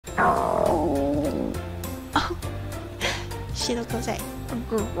Oh. Shiroko's like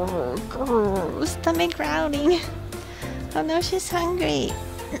stomach growling. Oh no, she's hungry.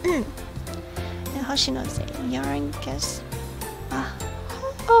 And Hoshino's like, yarn, guess.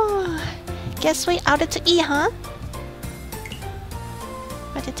 Guess we outed to eat, huh?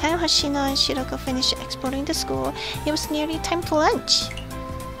 By the time Hoshino and Shiroko finished exploring the school, it was nearly time for lunch.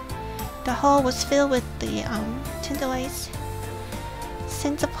 The hall was filled with the tantalizing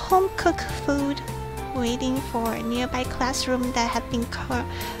sense of home-cooked food, waiting for a nearby classroom that had been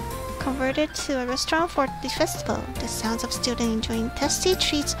converted to a restaurant for the festival. The sounds of students enjoying tasty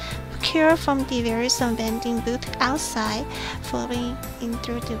treats procured from the various vending booths outside, flowing in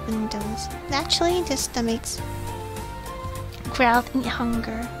through the windows. Naturally, their stomachs growled in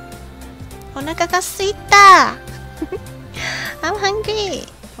hunger. Onaga ga suita! I'm hungry!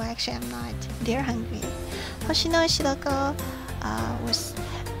 Well, actually, I'm not. They're hungry. Hoshino and Shiroko was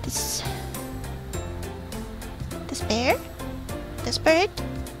desperate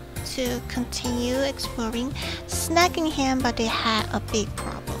to continue exploring Snackingham, but they had a big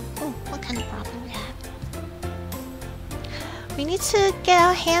problem. Oh, what kind of problem we have? We need to get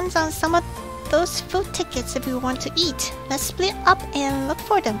our hands on some of those food tickets if we want to eat. Let's split up and look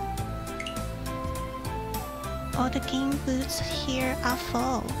for them. All the game booths here are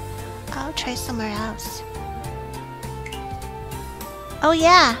full. I'll try somewhere else. Oh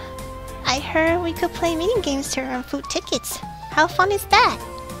yeah, I heard we could play mini games to earn food tickets. How fun is that?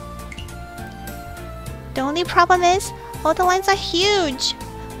 The only problem is, all the lines are huge.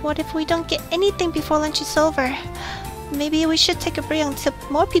 What if we don't get anything before lunch is over? Maybe we should take a break until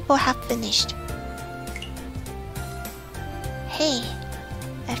more people have finished. Hey,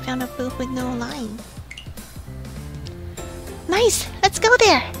 I found a booth with no line. Nice! Let's go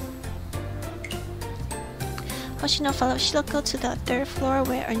there! Hoshino followed Shiroko to the third floor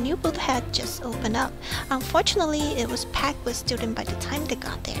where a new booth had just opened up. Unfortunately, it was packed with students by the time they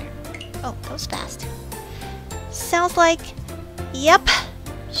got there. Oh, that was fast. Sounds like... Yep!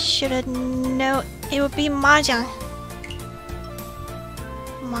 Should've known it would be Mahjong.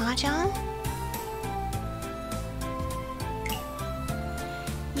 Mahjong?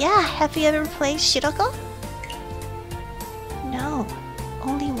 Yeah, have you ever played Shiroko? No,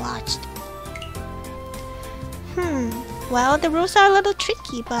 only watched. Well, the rules are a little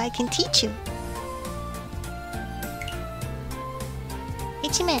tricky, but I can teach you.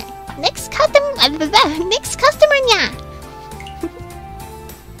 Ichime, next customer nya!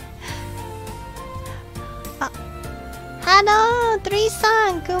 Hello,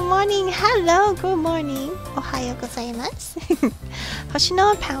 3-san, good morning. Hello, good morning. Ohayo gozaimasu.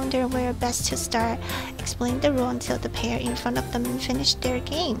 Hoshino and Pounder were best to start explaining the rule until the pair in front of them finished their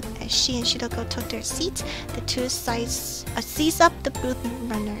game. As she and Shiroko took their seats, the two seized up the booth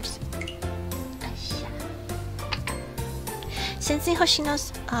runners. Sensing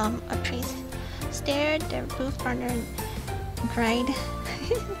Hoshino's appraised stare, their booth runner grinned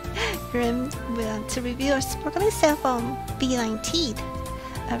to reveal a sparkling set of beeline teeth.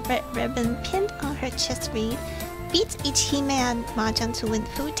 A red ribbon pinned on her chest read, "Beat Ichihime and Mahjong to win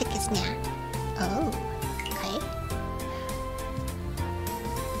food tickets now." Oh, okay.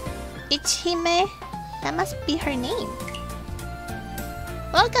 Ichihime, that must be her name.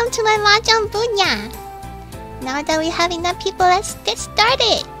 Welcome to my Mahjong booth nya. Now that we have enough people, let's get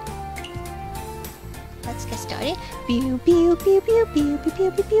started. Let's get started. Pew pew pew pew pew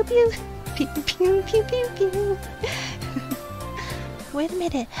pew pew pew pew pew pew pew pew pew. Wait a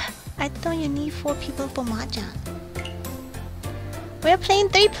minute. I thought you need 4 people for Mahjong. We're playing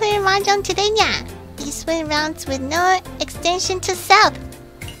 3-player Mahjong today, nya. These win rounds with no extension to south.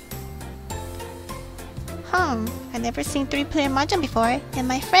 I've never seen 3-player Mahjong before, and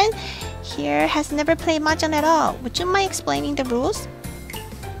my friend here has never played Mahjong at all. Would you mind explaining the rules?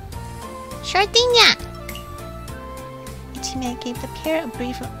 Sure thing, nya. Ichime gave the pair a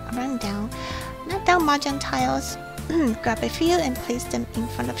brief rundown. Knock down Mahjong tiles, grab a few, and place them in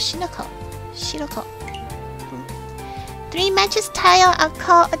front of Shiroko. 3 matches tile are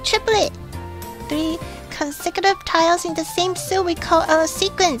called a triplet. 3 consecutive tiles in the same suit we call a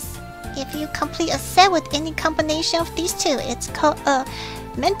sequence. If you complete a set with any combination of these 2, it's called a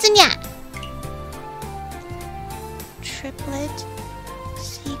mentunya. Triplet,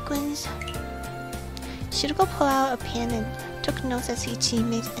 sequence. Shiroko pulled out a pen and took notes as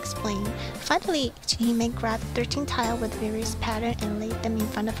Ichihime explained. Finally, Ichihime grabbed 13 tiles with various patterns and laid them in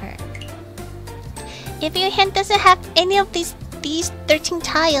front of her. If your hand doesn't have any of these 13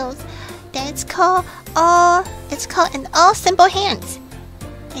 tiles, then it's called an all simple hands.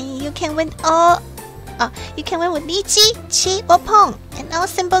 And you can win with Lichi, Chi, or Pong. And all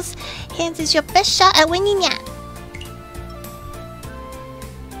symbols hands is your best shot at winning ya.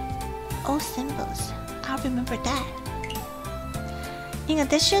 All symbols, I'll remember that. In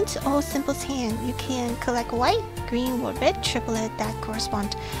addition to all symbols hand, you can collect white, green, or red triplet that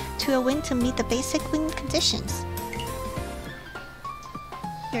correspond to a win to meet the basic win conditions.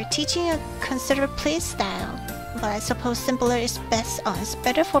 You're teaching a considered play style, but I suppose simpler is best is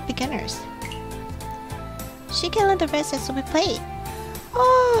better for beginners. She can learn the rest as we play.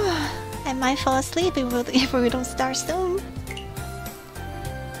 Oh, I might fall asleep if we don't start soon.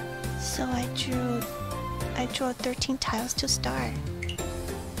 So I drew 13 tiles to start.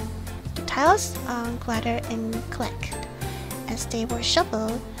 The tiles glitter and click. As they were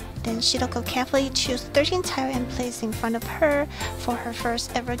shuffled, then Shiroko carefully chose 13 tiles and placed in front of her for her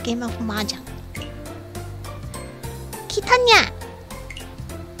first ever game of Mahjong. Kitanya!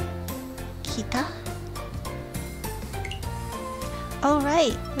 Kita?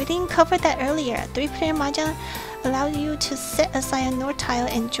 Alright, we didn't cover that earlier. 3-player Mahjong allows you to set aside a North tile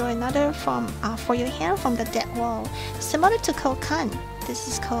and draw another for your hand from the dead wall. Similar to Kokan, this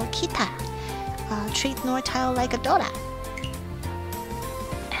is called Kita. Treat North tile like a daughter.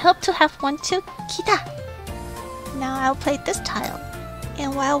 I hope to have one too, Kita. Now I'll play this tile.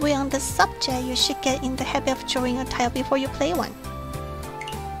 And while we're on the subject, you should get in the habit of drawing a tile before you play one.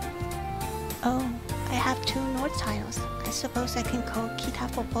 Oh, I have 2 North tiles. I suppose I can call Kita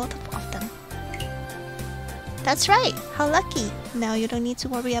for both of them. That's right! How lucky! Now you don't need to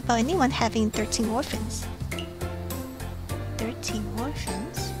worry about anyone having 13 orphans. 13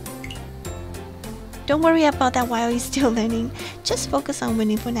 orphans? Don't worry about that while you're still learning. Just focus on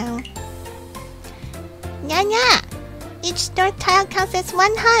winning for now. Nya! Each North tile counts as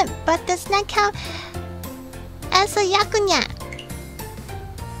 1 hunt, but does not count as a yakunya.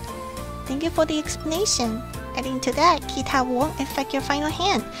 Thank you for the explanation. Adding to that, Kita won't affect your final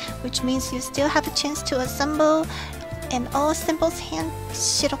hand, which means you still have a chance to assemble an all symbols hand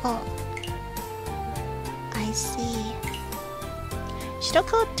Shiroko. I see.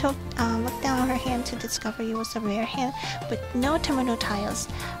 Shiroko looked down on her hand to discover it was a rare hand with no terminal tiles,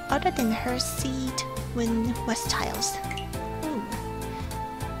 other than her seed with west tiles.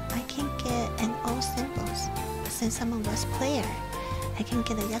 I can get an all symbols, but since I'm a west player, I can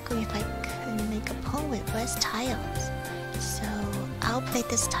get a yaku if I could make a pawn with west tiles. So I'll play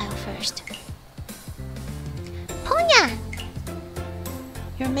this tile first. Ponya!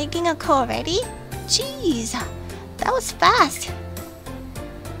 You're making a call already? Jeez, that was fast.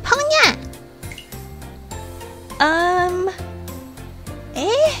 Ponya!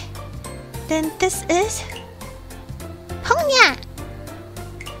 Then this is Ponya!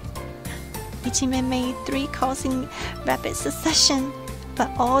 Ichime made 3 calls in rapid succession,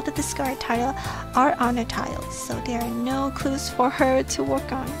 but all the discard tiles are honor tiles, so there are no clues for her to work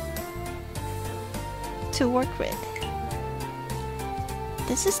with.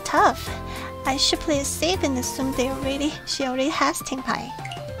 This is tough. I should play it safe and assume she already has Tenpai.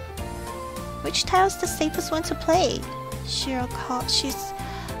 Which tile is the safest one to play? She's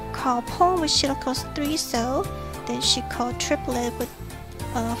called pawn with Shiroko's 3 so, then she called triplet with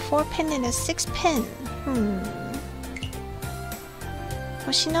a 4-pin and a 6-pin.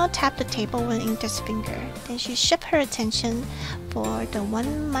 Hoshino tapped the table with an index finger. Then she shifted her attention for the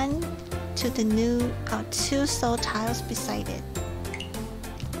 1 man to the new 2 soul tiles beside it.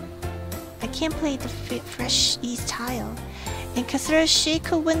 I can't play the fresh east tile, and consider she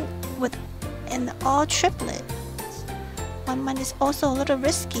could win with an all triplet. 1 man is also a little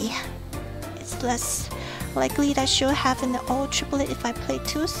risky. It's less likely that she'll have an all triplet if I play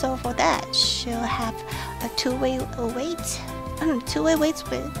 2 soul for that. She'll have a two-way weights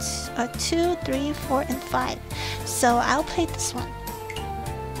with 2, 3, 4, and 5. So I'll play this one.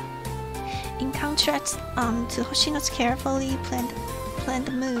 In contrast to Hoshino's carefully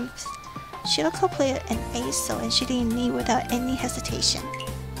planned moves, Shiroko played an ace so and she didn't need without any hesitation.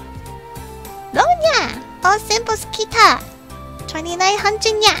 Ronya! All symbols Kita!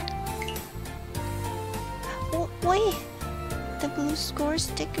 2900 nya! Wait, the blue score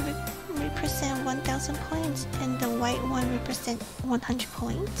stick represent 1000 points and the white one represent 100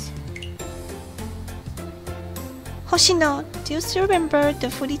 points. Hoshino, do you still remember the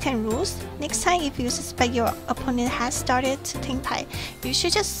 40-10 rules? Next time if you suspect your opponent has started to Tenpai, you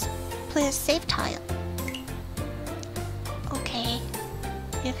should just play a safe tile. Okay.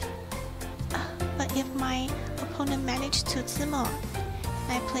 But if my opponent managed to Zimo and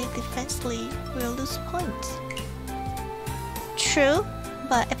I play defensively, we'll lose points. True,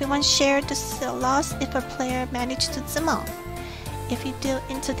 but everyone shared the loss if a player managed to Zimo. If you deal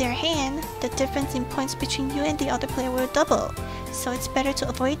into their hand, the difference in points between you and the other player will double. so it's better to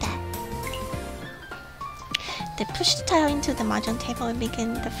avoid that. They push the tile into the mahjong table and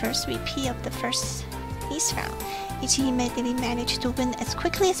begin the first repeat of the first East round. Ichihime didn't manage to win as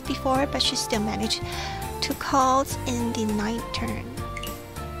quickly as before, but she still managed 2 calls in the 9th turn.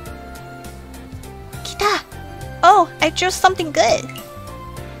 Kita! Oh, I drew something good!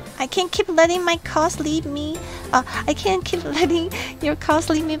 I can't keep letting my calls lead me. I can't keep letting your calls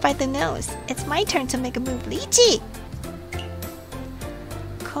lead me by the nose. It's my turn to make a move. Lychee!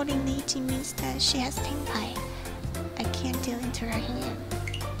 Calling Lychee means that she has Tenpai. I can't deal into her hand.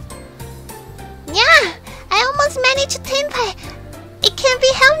 Yeah! I almost managed to Tenpai! It can't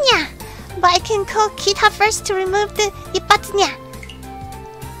be held, nya! But I can call Kita first to remove the Ippatsu, nya!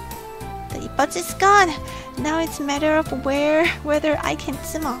 The Ippatsu is gone! Now it's a matter of whether I can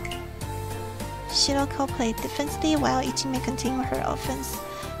sumo. Shiroko played defensively while Ichihime continued her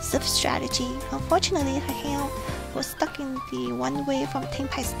offensive strategy. Unfortunately, her hand was stuck in the one way from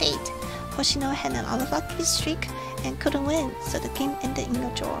Tenpai state. Hoshino had an unlucky streak and couldn't win, so the game ended in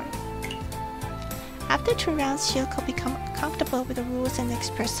a draw. After 2 rounds, Shiroko became comfortable with the rules and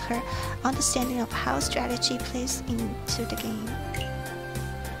expressed her understanding of how strategy plays into the game.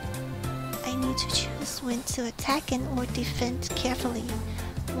 I need to choose when to attack and or defend carefully.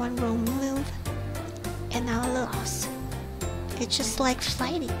 One wrong move, and I'll lose. It's just like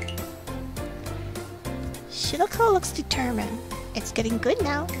fighting. Shiroko looks determined. It's getting good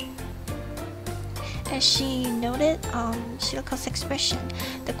now. As she noted Shiroko's expression,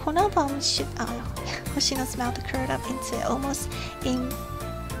 the corner of Hoshino's mouth curled up into an almost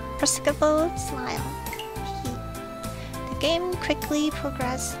imperceptible smile. The game quickly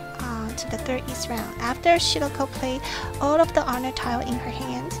progressed to the 3rd East round. After Shiroko played all of the honor tile in her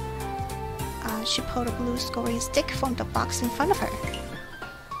hand, she pulled a blue scoring stick from the box in front of her.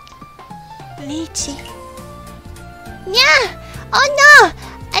 Lychee. Yeah! Oh no!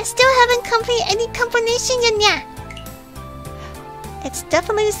 I still haven't completed any combination yet, nya! It's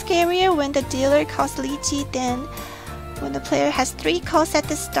definitely scarier when the dealer calls Lychee than when the player has 3 calls at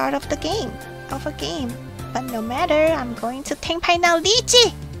the start of the game. But no matter, I'm going to Tenpai now,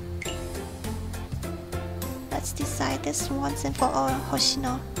 Lychee! Let's decide this once and for all,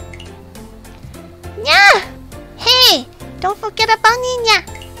 Hoshino. Nya! Hey! Don't forget about me, nya!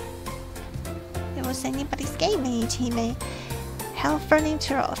 It was anybody's game, Ichihime held firmly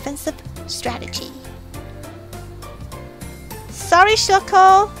to her offensive strategy. Sorry,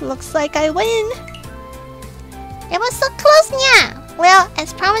 Shiroko. Looks like I win. It was so close, nya! Well,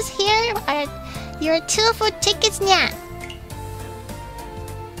 as promised, here are your 2 full tickets, nya!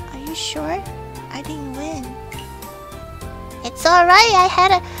 Are you sure? I didn't win. It's alright, I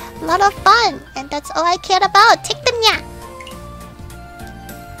had a lot of fun, and that's all I cared about. Take them, nya!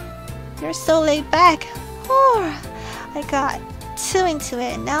 You're so laid back. Oh, I got too into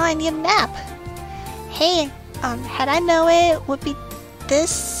it, and now I need a nap. Hey, had I known it would be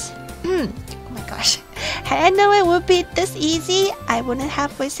this... oh my gosh. Had I known it would be this easy, I wouldn't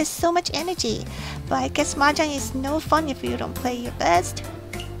have wasted so much energy. But I guess Mahjong is no fun if you don't play your best.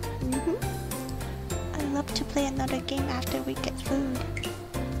 I'd love to play another game after we get food.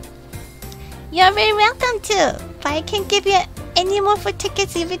 You're very welcome to, but I can't give you any more for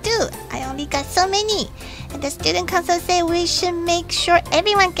tickets if you do. I only got so many. And the student council say we should make sure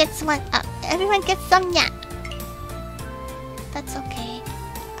everyone gets one. Everyone gets some, nya. That's okay.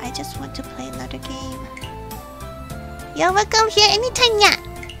 I just want to play another game. You're welcome here anytime, nya.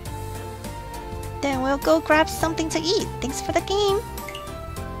 Then we'll go grab something to eat. Thanks for the game.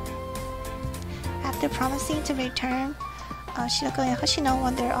 After promising to return, Shiroko and Hoshino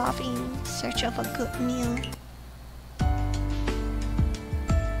wander off in search of a good meal.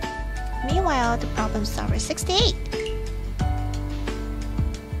 Meanwhile, the problem solver 68.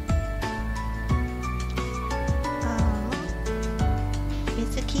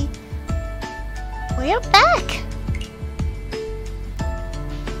 Mizuki, we're back!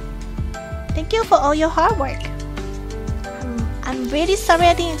 Thank you for all your hard work. I'm really sorry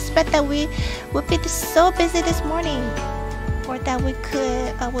I didn't expect that we would be so busy this morning, or that we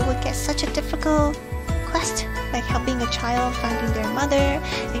would get such a difficult quest, like helping a child finding their mother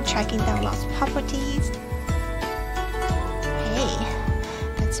and tracking down lost properties. Hey,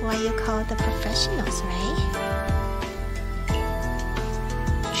 that's why you call the professionals, right?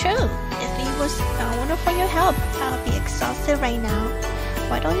 True. If it was not for your help, I would be exhausted right now.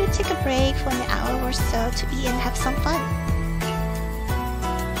 Why don't you take a break for an hour or so to eat and have some fun?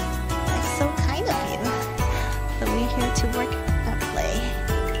 That's so kind of you. But we're here to work, not play.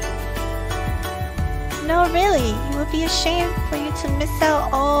 No, really, it would be a shame for you to miss out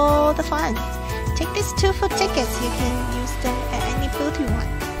all the fun. Take these 2 full tickets. You can use them at food you want.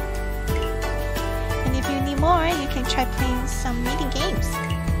 And if you need more, you can try playing some mini games.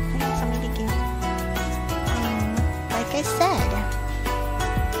 Like I said,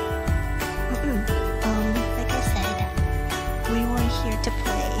 we were here to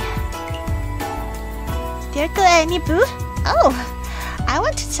play. Dear Glenny Boo. Oh, I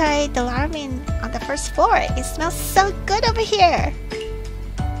want to try the ramen on the first floor. It smells so good over here.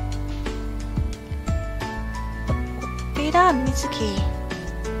 Wait up, Mizuki.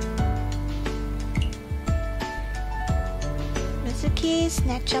 Mizuki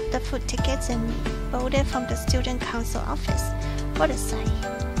snatched up the food tickets and bolted from the student council office. What a sight.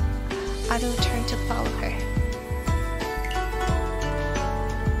 Aru turned to follow her.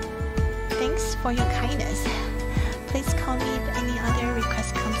 Thanks for your kindness. Please call me if any other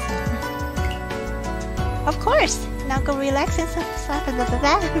request comes in. Of course! Now go relax and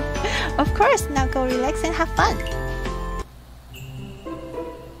Of course, now go relax and have fun.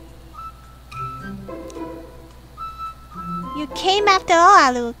 You came after all,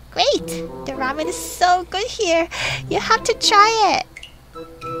 Aru. Great! The ramen is so good here. You have to try it.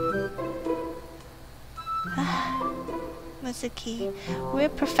 Mizuki, we're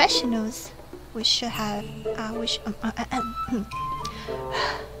professionals. We should have.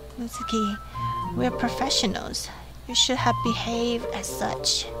 Mizuki, we're professionals. You should have behaved as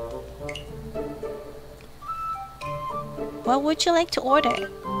such. What would you like to order?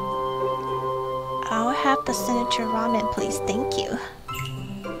 I'll have the signature ramen, please. Thank you.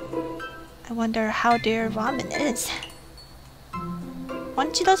 I wonder how their ramen is.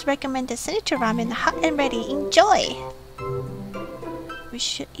 Wanchido's recommended signature ramen, hot and ready. Enjoy! We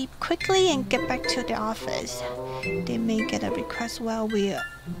should eat quickly and get back to the office. They may get a request while we are...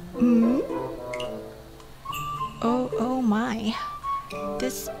 Oh my.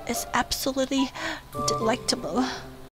 This is absolutely delectable.